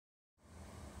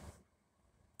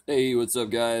Hey, what's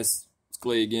up, guys? It's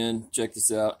Clay again. Check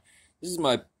this out. This is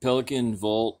my Pelican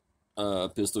Vault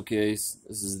pistol case.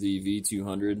 This is the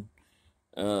V200.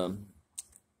 Um,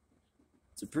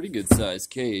 it's a pretty good size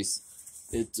case.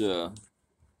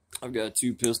 I've got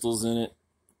two pistols in it.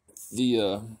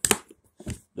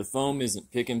 The foam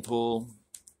isn't pick and pull.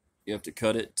 You have to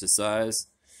cut it to size.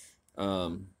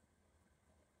 Um,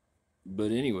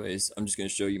 but anyways, I'm just gonna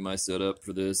show you my setup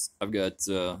for this. I've got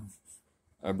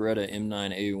I bred a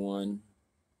M9A1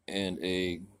 and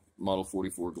a Model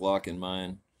 44 Glock in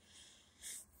mine.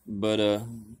 But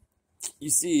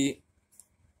you see,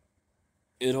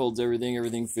 it holds everything.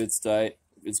 Everything fits tight.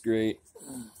 It's great.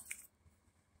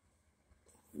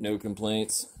 No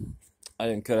complaints. I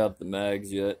didn't cut out the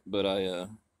mags yet, but I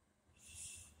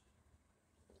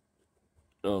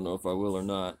don't know if I will or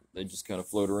not. They just kind of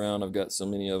float around. I've got so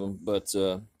many of them. But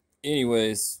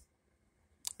anyways,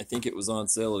 I think it was on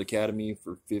sale at Academy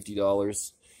for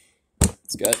 $50.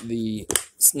 It's got the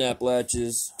snap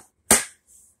latches.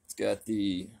 It's got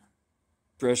the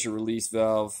pressure release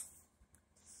valve.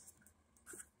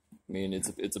 I mean,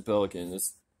 it's a Pelican.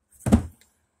 It's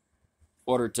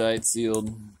watertight,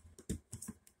 sealed.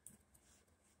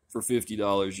 For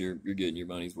 $50, you're getting your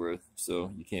money's worth,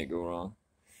 so you can't go wrong.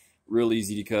 Real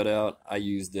easy to cut out. I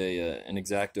used an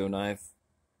X-Acto knife.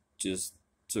 Just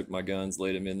took my guns,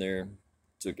 laid them in there,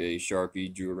 took a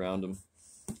Sharpie, drew around them,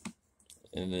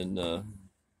 and then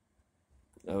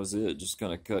that was it. Just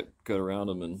kind of cut around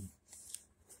them, and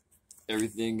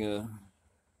everything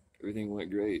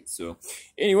went great. So,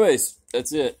 anyways,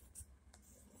 that's it.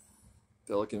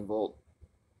 Pelican Vault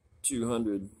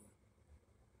 200.